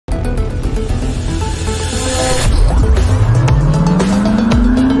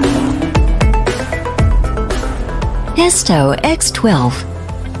XSTO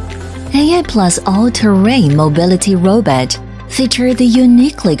X12 AI plus all-terrain mobility robot feature the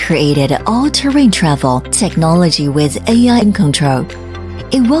uniquely created all-terrain travel technology with AI control.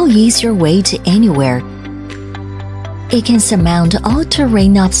 It will ease your way to anywhere. It can surmount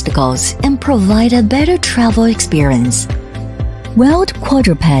all-terrain obstacles and provide a better travel experience. Wheeled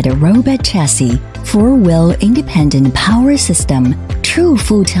quadruped robot chassis, four-wheel independent power system, true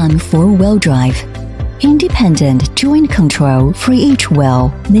full-time four-wheel drive. Independent joint control for each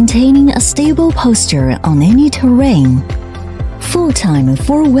wheel, maintaining a stable posture on any terrain. Full-time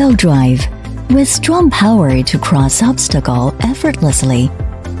four-wheel drive, with strong power to cross obstacle effortlessly.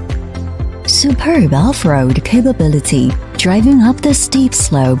 Superb off-road capability, driving up the steep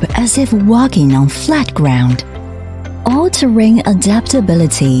slope as if walking on flat ground. All-terrain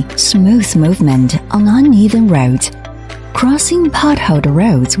adaptability, smooth movement on uneven roads, crossing potholed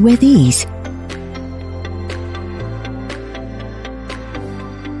roads with ease.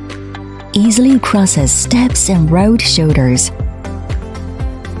 Easily crosses steps and road shoulders.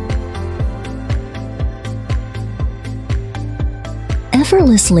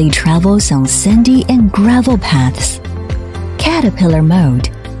 Effortlessly travels on sandy and gravel paths. Caterpillar mode.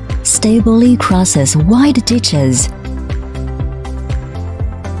 Stably crosses wide ditches.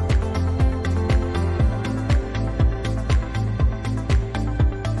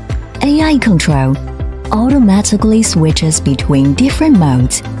 AI control automatically switches between different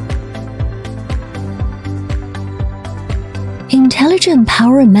modes. Intelligent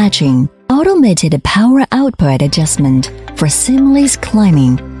power matching, automated power output adjustment for seamless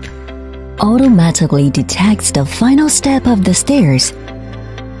climbing. Automatically detects the final step of the stairs.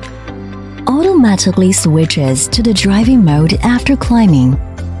 Automatically switches to the driving mode after climbing.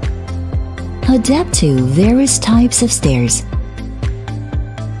 Adapt to various types of stairs.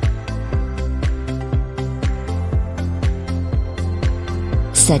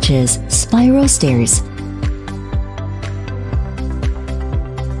 Such as spiral stairs,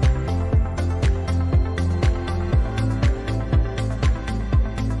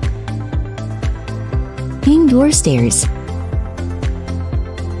 indoor stairs,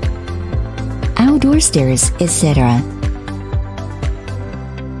 outdoor stairs, etc.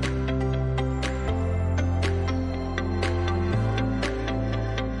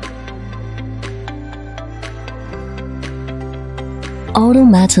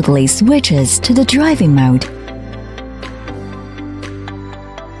 Automatically switches to the driving mode.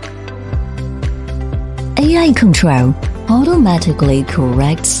 AI control automatically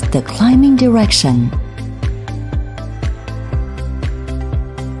corrects the climbing direction.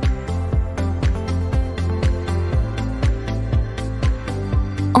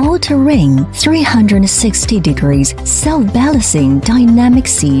 All-terrain 360 degrees self-balancing dynamic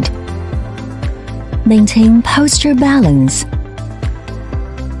seat. Maintain posture balance.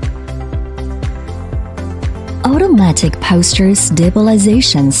 Automatic posture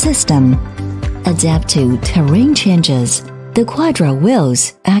stabilization system. Adapt to terrain changes. The quadra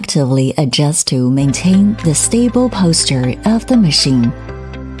wheels actively adjust to maintain the stable posture of the machine.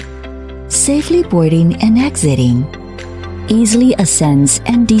 Safely boarding and exiting. Easily ascends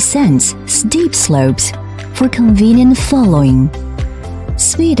and descends steep slopes for convenient following.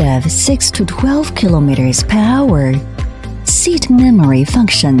 Speed of 6 to 12 km per hour. Seat memory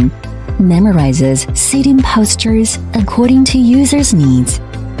function. Memorizes seating postures according to users' needs.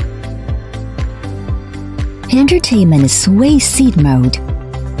 Entertainment sway seat mode.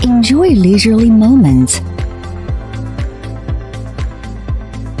 Enjoy leisurely moments.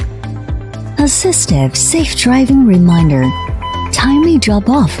 Assistive safe driving reminder. Timely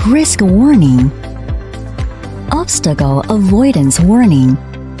drop-off risk warning. Obstacle avoidance warning.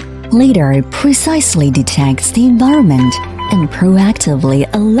 LiDAR precisely detects the environment and proactively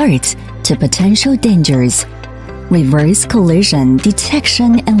alerts to potential dangers. Reverse collision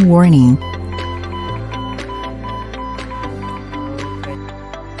detection and warning.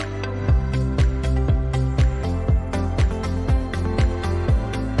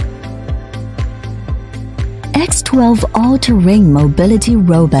 X12 all-terrain mobility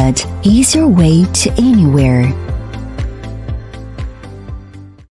robot. Ease your way to anywhere.